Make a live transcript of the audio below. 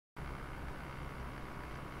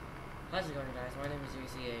How's it going, guys? My name is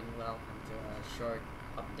DJayC and welcome to a short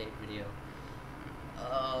update video.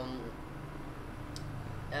 Um,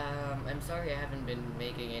 I'm sorry I haven't been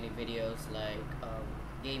making any videos like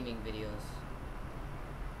gaming videos.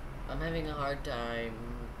 I'm having a hard time.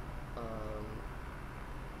 Um,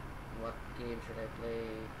 what game should I play?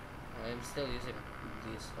 I'm still using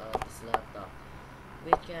this laptop,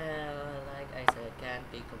 which, like I said,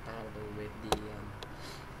 can't be compatible with the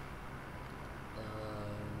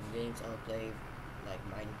games I'll play, like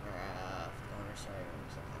Minecraft, Counter-Strike, or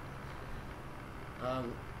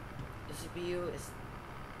something. The CPU is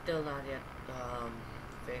still not yet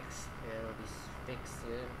fixed. It'll be fixed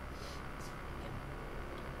soon.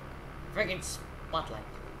 Freaking spotlight.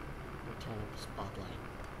 Turn up the spotlight.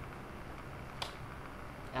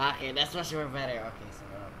 Okay, that's much more better. Okay, so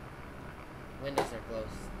windows are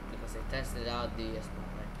closed because I tested out the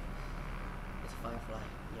spotlight. It's a firefly.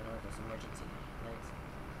 You know, there's emergency lights.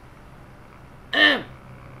 I'm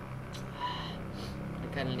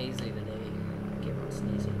kinda nasally today. I keep on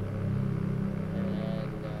sneezing.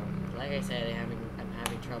 And like I said, I'm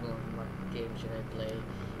having trouble with what game should I play.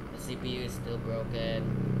 The CPU is still broken.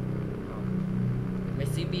 My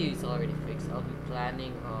CPU is already fixed. I'll be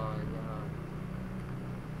planning on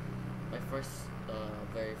my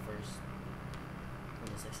very first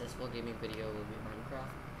successful gaming video will be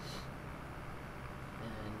Minecraft.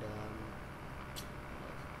 And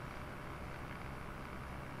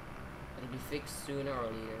it'll be fixed sooner or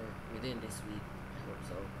later within this week. I hope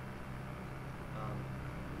so.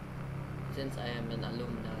 Since I am an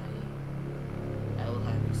alumni, I will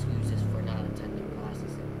have excuses for not attending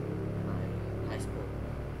classes in my high school.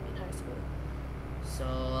 So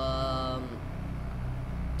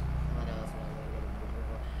what else?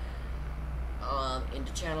 In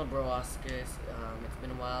the channel Broskis, it's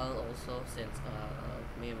been a while also since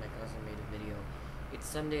me and my cousin made a video. It's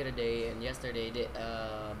Sunday today, and yesterday the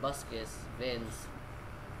Buskis, Vince,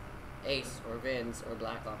 Ace or Vince or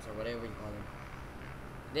Black Ops or whatever you call him,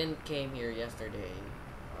 then came here yesterday.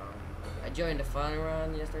 I joined the fun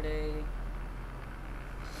run yesterday,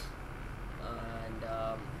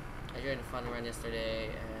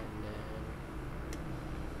 and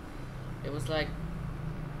it was like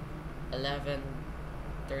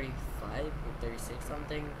 11:35 or 36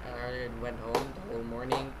 something. I went home the whole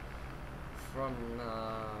morning from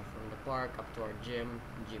the park up to our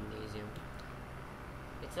gymnasium.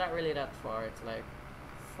 It's not really that far. It's like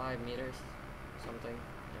 5 meters something,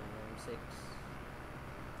 6.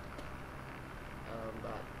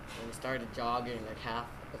 But when I started jogging, like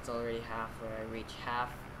it's already half where I reach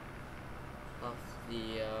half of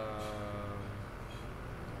the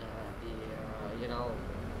you know,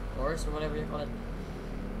 course or whatever you call it.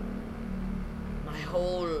 My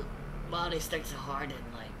whole body starts to harden,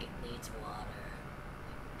 like it needs water.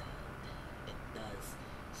 It does.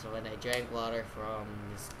 So when I drank water from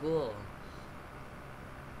the school,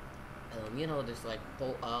 you know, there's like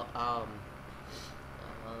posts,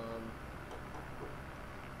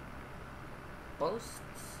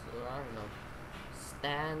 or I don't know,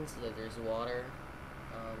 stands that there's water.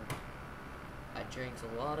 I drank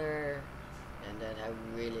some water, and then I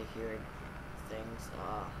really heard things.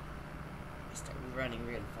 I started running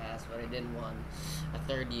real fast, but I didn't won a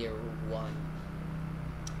third year one,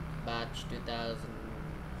 batch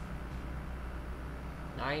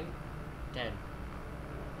 2009, 10.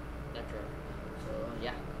 That's right. So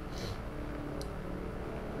yeah.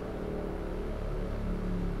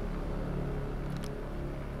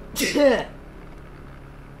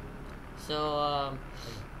 So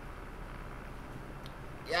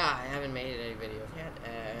yeah, I haven't made any videos yet,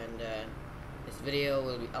 and this video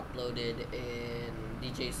will be uploaded in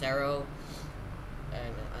DJayC,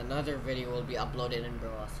 and another video will be uploaded in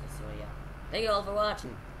Broskis. So yeah, thank you all for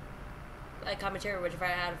watching. Like, comment, share, which if I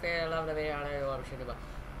had a fair, love the video, I know you want to shoot about.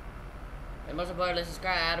 And most importantly,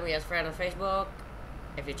 subscribe, add me as a friend on Facebook.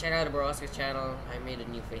 If you check out the Broskis channel, I made a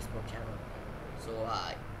new Facebook channel. So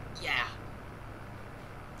yeah.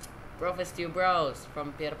 Breakfast 2 bros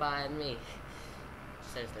from PewDiePie and me.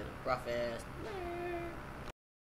 Seriously, breakfast.